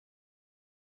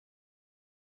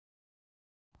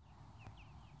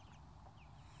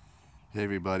Hey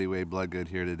everybody, Wade Bloodgood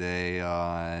here today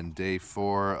on day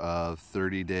 4 of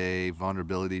 30-day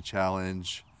vulnerability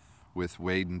challenge with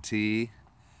Wade and T.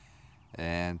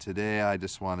 And today I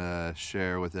just want to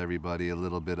share with everybody a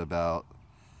little bit about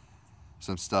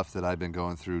some stuff that I've been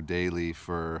going through daily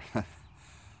for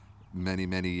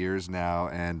many years now.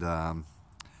 And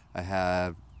I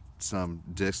have some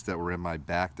discs that were in my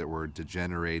back that were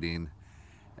degenerating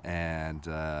and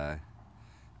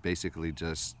basically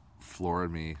just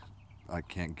floored me. I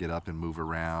can't get up and move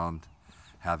around,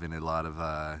 having a lot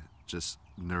of just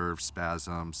nerve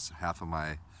spasms. Half of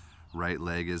my right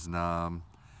leg is numb.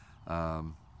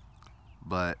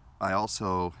 But I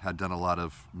also had done a lot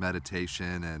of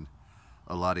meditation and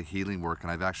a lot of healing work,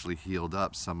 and I've actually healed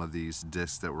up some of these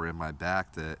discs that were in my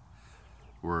back that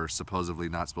were supposedly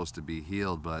not supposed to be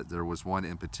healed, but there was one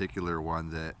in particular, one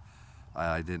that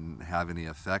I didn't have any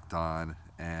effect on,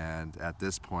 and at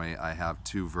this point I have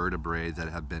 2 vertebrae that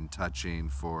have been touching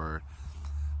for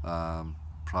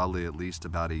probably at least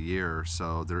about a year.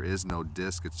 So there is no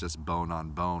disc, it's just bone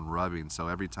on bone rubbing. So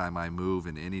every time I move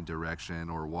in any direction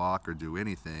or walk or do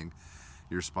anything,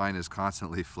 your spine is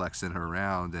constantly flexing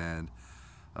around, and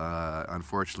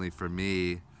unfortunately for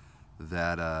me,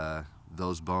 that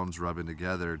those bones rubbing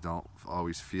together don't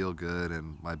always feel good,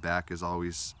 and my back is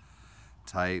always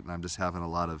tight, and I'm just having a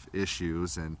lot of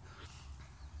issues. And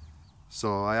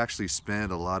so I actually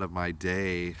spend a lot of my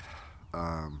day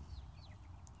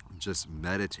just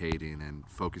meditating and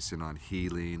focusing on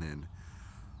healing and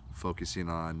focusing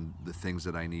on the things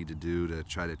that I need to do to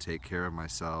try to take care of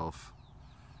myself,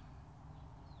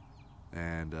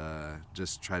 and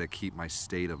just try to keep my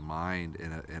state of mind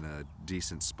in a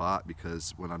decent spot,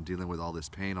 because when I'm dealing with all this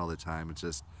pain all the time, it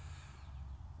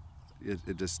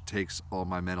just takes all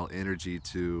my mental energy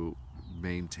to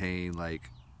maintain like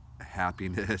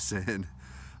happiness and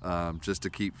just to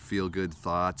keep feel good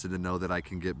thoughts and to know that I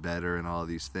can get better and all of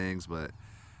these things. But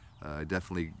I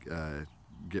definitely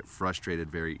get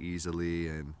frustrated very easily,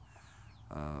 and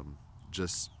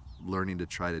just learning to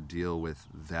try to deal with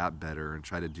that better and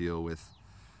try to deal with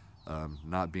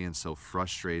not being so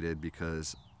frustrated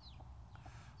because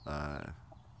I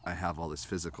have all this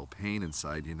physical pain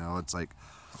inside. It's like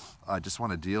I just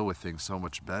want to deal with things so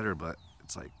much better, but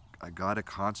it's like I gotta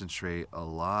concentrate a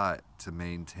lot to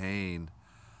maintain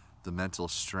the mental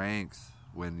strength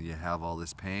when you have all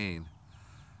this pain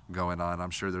going on. I'm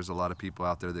sure there's a lot of people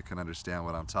out there that can understand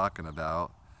what I'm talking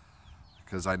about,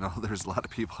 because I know there's a lot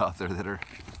of people out there that are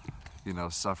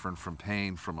suffering from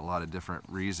pain from a lot of different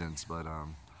reasons. But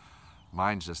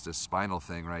mine's just a spinal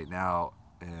thing right now,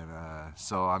 and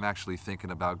so I'm actually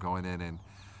thinking about going in and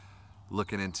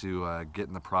looking into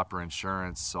getting the proper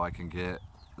insurance so I can get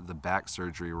the back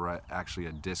surgery, actually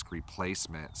a disc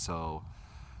replacement. So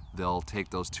they'll take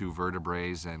those 2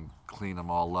 vertebrae and clean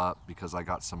them all up, because I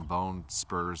got some bone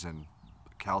spurs and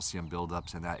calcium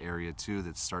buildups in that area too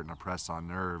that's starting to press on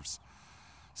nerves.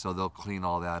 So they'll clean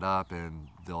all that up, and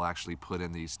they'll actually put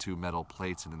in these 2 metal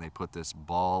plates, and then they put this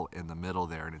ball in the middle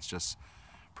there, and it's just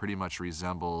pretty much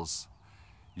resembles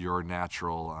your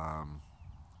natural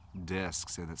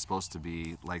discs, and it's supposed to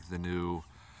be like the new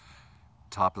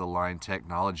top of the line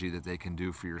technology that they can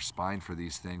do for your spine for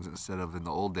these things, instead of in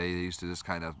the old day they used to just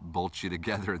kind of bolt you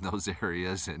together in those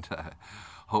areas and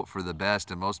hope for the best.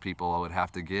 And most people would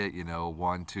have to get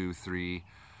 1, 2, 3,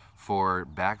 4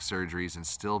 back surgeries and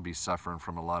still be suffering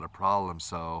from a lot of problems.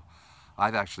 So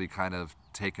I've actually kind of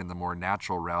taken the more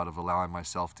natural route of allowing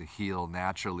myself to heal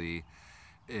naturally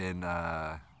in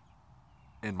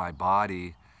my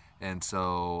body. And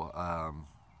so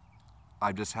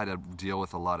I've just had to deal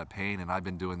with a lot of pain, and I've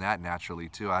been doing that naturally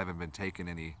too. I haven't been taking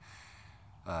any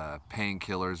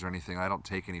painkillers or anything. I don't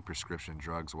take any prescription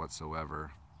drugs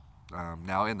whatsoever.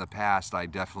 Now in the past, I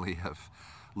definitely have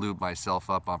lubed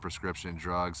myself up on prescription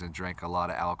drugs and drank a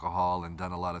lot of alcohol and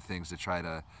done a lot of things to try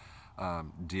to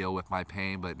deal with my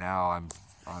pain. But now I'm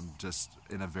just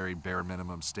in a very bare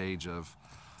minimum stage of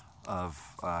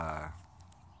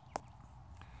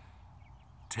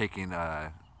taking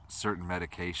certain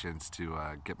medications to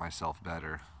get myself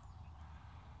better.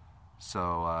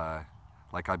 So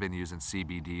like I've been using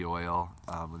CBD oil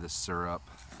with this syrup,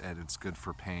 and it's good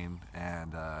for pain.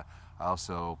 And I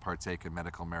also partake in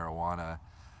medical marijuana,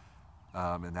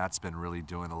 and that's been really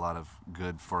doing a lot of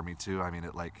good for me too. I mean,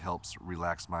 it like helps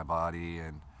relax my body,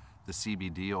 and the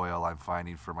CBD oil I'm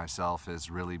finding for myself has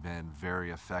really been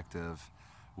very effective,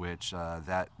 which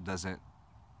that doesn't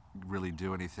really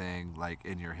do anything like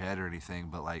in your head or anything,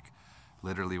 but like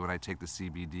literally when I take the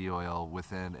CBD oil,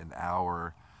 within an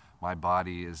hour my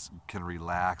body can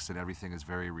relax, and everything is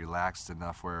very relaxed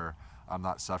enough where I'm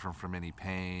not suffering from any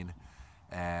pain,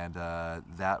 And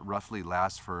that roughly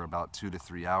lasts for about 2 to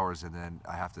 3 hours, and then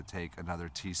I have to take another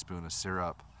teaspoon of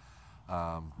syrup.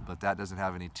 But that doesn't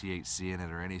have any THC in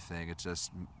it or anything. It's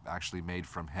just actually made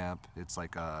from hemp. It's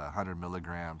like 100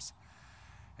 milligrams.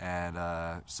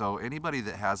 And so anybody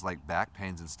that has like back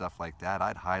pains and stuff like that,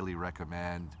 I'd highly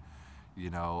recommend, you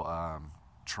know,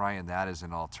 trying that as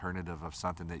an alternative of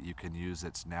something that you can use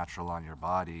that's natural on your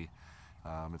body.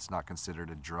 It's not considered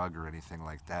a drug or anything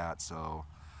like that. So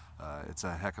it's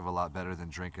a heck of a lot better than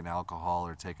drinking alcohol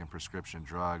or taking prescription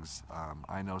drugs.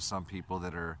 I know some people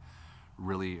that are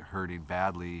really hurting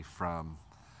badly from,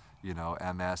 you know,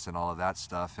 MS and all of that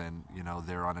stuff, and, you know,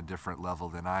 they're on a different level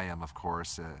than I am, of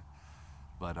course.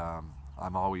 But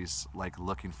I'm always like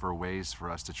looking for ways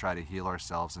for us to try to heal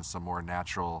ourselves and some more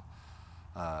natural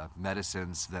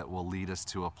medicines that will lead us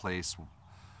to a place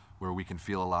where we can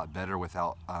feel a lot better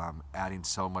without adding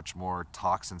so much more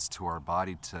toxins to our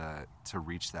body to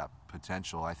reach that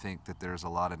potential. I think that there's a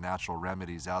lot of natural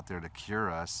remedies out there to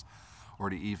cure us, or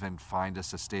to even find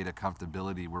us a state of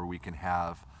comfortability where we can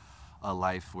have a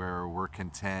life where we're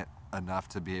content enough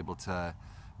to be able to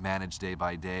manage day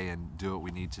by day and do what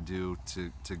we need to do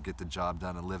to get the job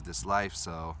done and live this life.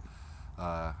 So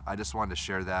I just wanted to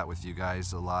share that with you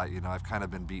guys a lot. You know, I've kind of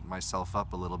been beating myself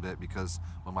up a little bit because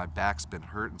when my back's been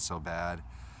hurting so bad,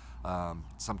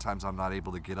 sometimes I'm not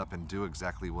able to get up and do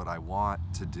exactly what I want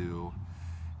to do.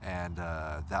 And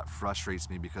that frustrates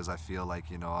me because I feel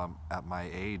like, you know, I'm at my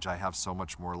age, I have so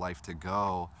much more life to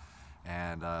go,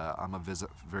 and I'm a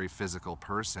very physical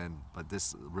person, but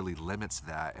this really limits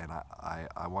that. And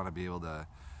I want to be able to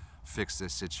fix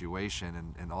this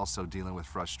situation, and also dealing with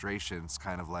frustrations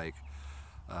kind of like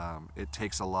it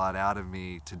takes a lot out of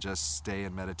me to just stay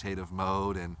in meditative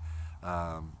mode and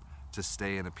to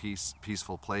stay in a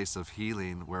peaceful place of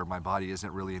healing where my body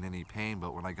isn't really in any pain.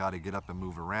 But when I got to get up and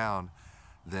move around,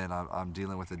 then I'm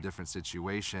dealing with a different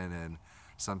situation. And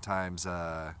sometimes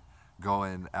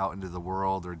going out into the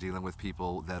world or dealing with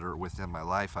people that are within my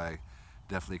life, I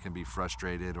definitely can be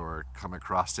frustrated or come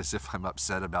across as if I'm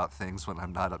upset about things when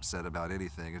I'm not upset about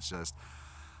anything. It's just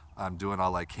I'm doing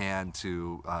all I can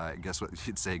to, I guess what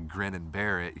you'd say, grin and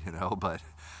bear it, you know, but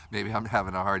maybe I'm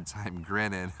having a hard time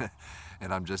grinning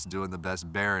and I'm just doing the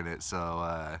best bearing it.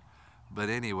 So but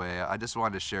anyway, I just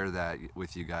wanted to share that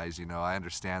with you guys. You know, I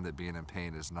understand that being in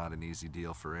pain is not an easy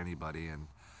deal for anybody, and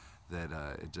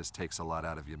that it just takes a lot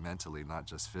out of you mentally, not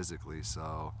just physically.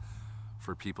 So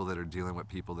for people that are dealing with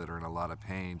people that are in a lot of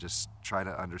pain, just try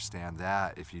to understand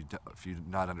that. If you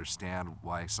not understand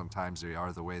why sometimes they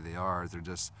are the way they are, they're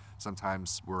just,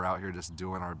 sometimes we're out here just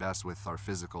doing our best with our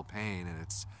physical pain, and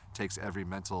it takes every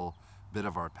mental bit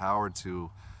of our power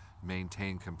to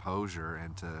maintain composure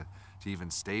and to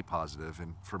even stay positive.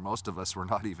 And for most of us, we're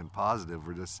not even positive.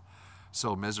 We're just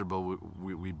so miserable.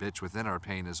 We bitch within our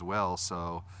pain as well.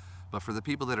 So, but for the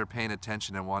people that are paying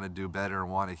attention and want to do better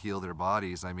and want to heal their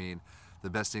bodies, I mean,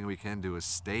 the best thing we can do is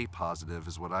stay positive,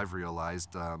 is what I've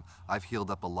realized. I've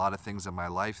healed up a lot of things in my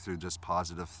life through just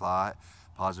positive thought,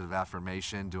 positive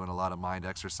affirmation, doing a lot of mind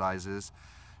exercises.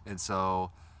 And so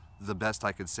the best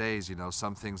I could say is, you know,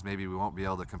 some things maybe we won't be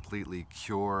able to completely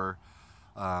cure,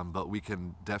 but we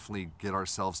can definitely get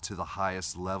ourselves to the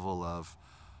highest level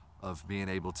of being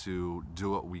able to do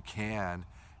what we can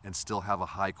and still have a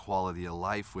high quality of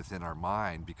life within our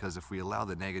mind. Because if we allow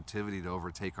the negativity to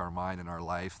overtake our mind and our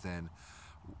life, then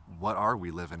what are we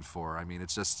living for? I mean,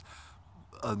 it's just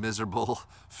a miserable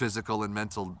physical and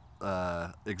mental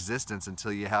existence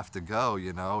until you have to go,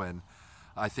 you know. And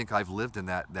I think I've lived in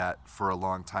that for a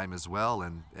long time as well.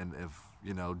 And if,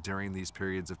 you know, during these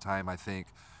periods of time, I think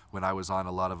when I was on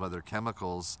a lot of other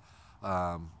chemicals,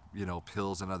 you know,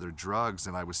 pills and other drugs,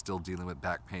 and I was still dealing with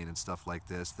back pain and stuff like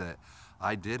this, that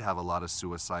I did have a lot of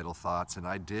suicidal thoughts, and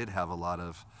I did have a lot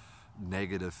of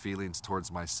negative feelings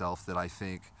towards myself that I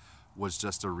think was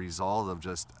just a result of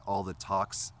just all the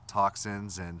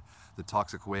toxins and the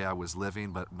toxic way I was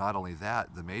living. But not only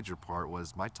that, the major part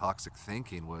was my toxic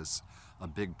thinking was a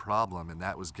big problem, and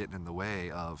that was getting in the way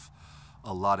of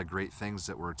a lot of great things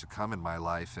that were to come in my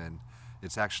life. And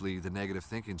it's actually the negative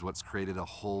thinking is what's created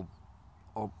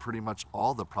pretty much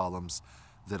all the problems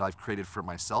that I've created for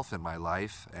myself in my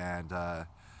life. And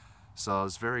so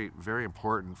it's very, very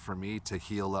important for me to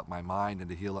heal up my mind and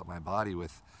to heal up my body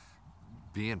with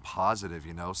being positive,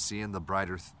 you know, seeing the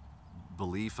brighter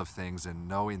belief of things, and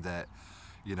knowing that,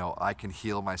 you know, I can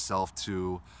heal myself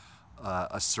to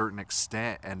a certain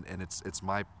extent, and it's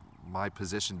my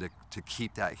position to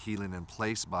keep that healing in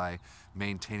place by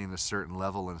maintaining a certain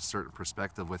level and a certain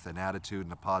perspective with an attitude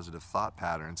and a positive thought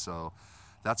pattern. So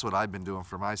that's what I've been doing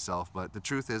for myself. But the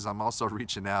truth is, I'm also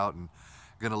reaching out and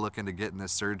gonna look into getting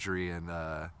this surgery, and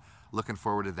looking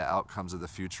forward to the outcomes of the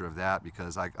future of that,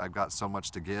 because I've got so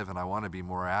much to give, and I want to be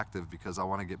more active because I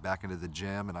want to get back into the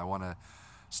gym, and I want to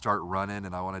start running,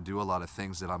 and I want to do a lot of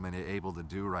things that I'm unable to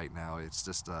do right now. It's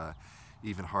just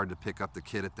even hard to pick up the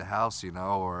kid at the house, you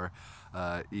know, or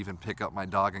even pick up my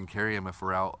dog and carry him if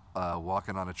we're out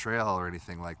walking on a trail or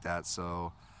anything like that.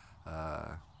 So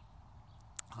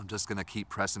I'm just gonna keep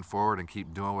pressing forward and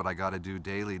keep doing what I got to do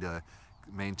daily to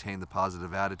maintain the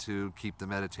positive attitude, keep the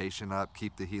meditation up,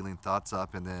 keep the healing thoughts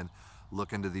up, and then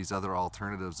look into these other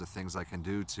alternatives of things I can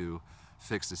do to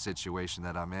fix the situation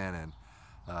that I'm in. And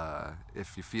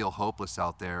if you feel hopeless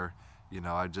out there, you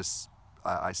know,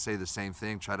 I say the same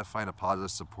thing: try to find a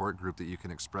positive support group that you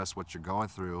can express what you're going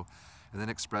through, and then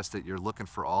express that you're looking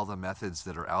for all the methods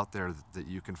that are out there that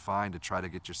you can find to try to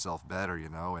get yourself better, you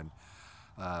know. And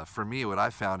for me, what I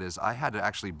found is I had to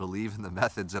actually believe in the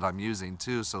methods that I'm using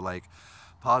too. So like,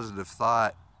 positive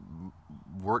thought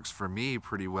works for me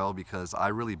pretty well because I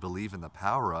really believe in the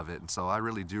power of it, and so I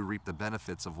really do reap the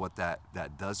benefits of what that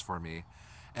does for me.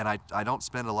 And I don't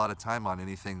spend a lot of time on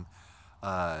anything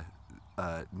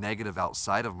negative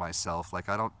outside of myself. Like,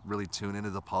 I don't really tune into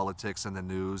the politics and the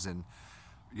news, and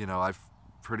you know, I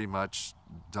pretty much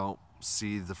don't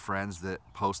see the friends that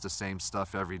post the same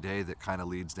stuff every day that kind of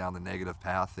leads down the negative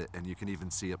path, and you can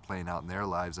even see it playing out in their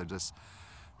lives. I just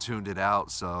tuned it out.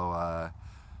 So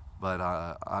but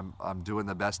I'm doing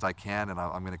the best I can, and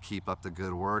I'm going to keep up the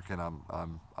good work, and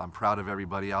I'm proud of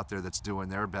everybody out there that's doing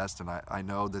their best. And I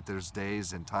know that there's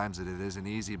days and times that it isn't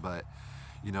easy, but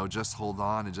you know, just hold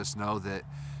on and just know that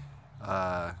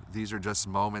these are just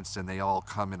moments, and they all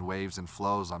come in waves and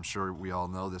flows. I'm sure we all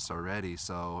know this already.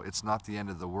 So it's not the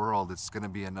end of the world. It's going to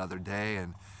be another day,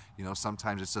 and you know,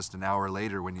 sometimes it's just an hour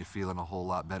later when you're feeling a whole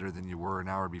lot better than you were an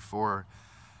hour before.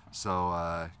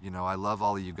 So you know, I love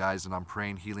all of you guys, and I'm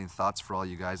praying healing thoughts for all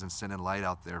you guys and sending light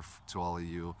out there to all of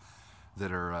you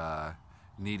that are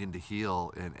needing to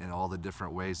heal in all the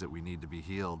different ways that we need to be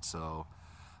healed. So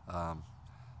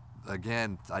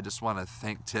again, I just want to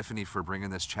thank Tiffany for bringing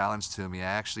this challenge to me. I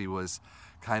actually was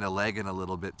kind of lagging a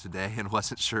little bit today and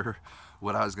wasn't sure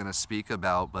what I was going to speak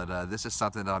about, but this is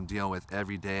something that I'm dealing with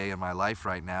every day in my life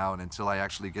right now, and until I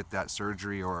actually get that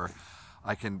surgery, or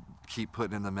I can keep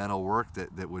putting in the mental work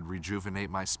that would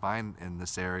rejuvenate my spine in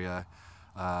this area,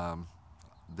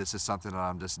 this is something that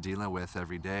I'm just dealing with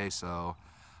every day. So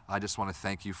I just want to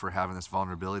thank you for having this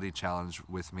vulnerability challenge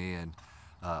with me, and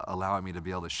allowing me to be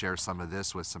able to share some of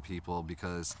this with some people,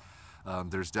 because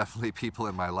there's definitely people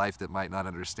in my life that might not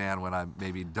understand when I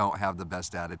maybe don't have the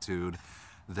best attitude,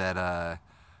 that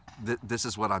this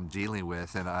is what I'm dealing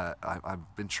with. And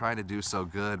I've been trying to do so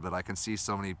good, but I can see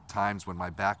so many times when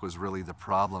my back was really the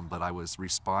problem, but I was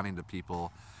responding to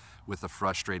people with a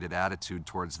frustrated attitude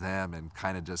towards them, and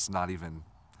kind of just not even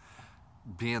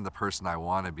being the person I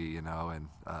want to be, you know. And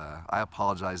I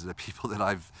apologize to the people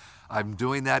that I'm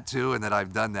doing that to, and that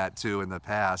I've done that to in the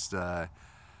past.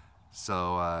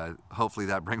 So hopefully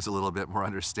that brings a little bit more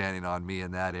understanding on me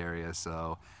in that area.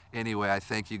 So anyway, I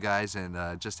thank you guys,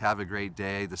 and just have a great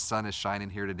day. The sun is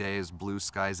shining here today. It's blue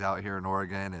skies out here in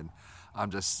Oregon, and I'm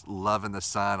just loving the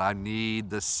sun. I need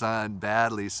the sun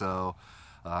badly, so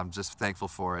I'm just thankful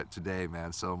for it today,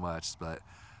 man, so much. But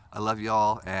I love you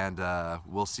all, and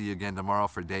we'll see you again tomorrow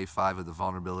for day 5 of the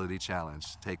Vulnerability Challenge.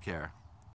 Take care.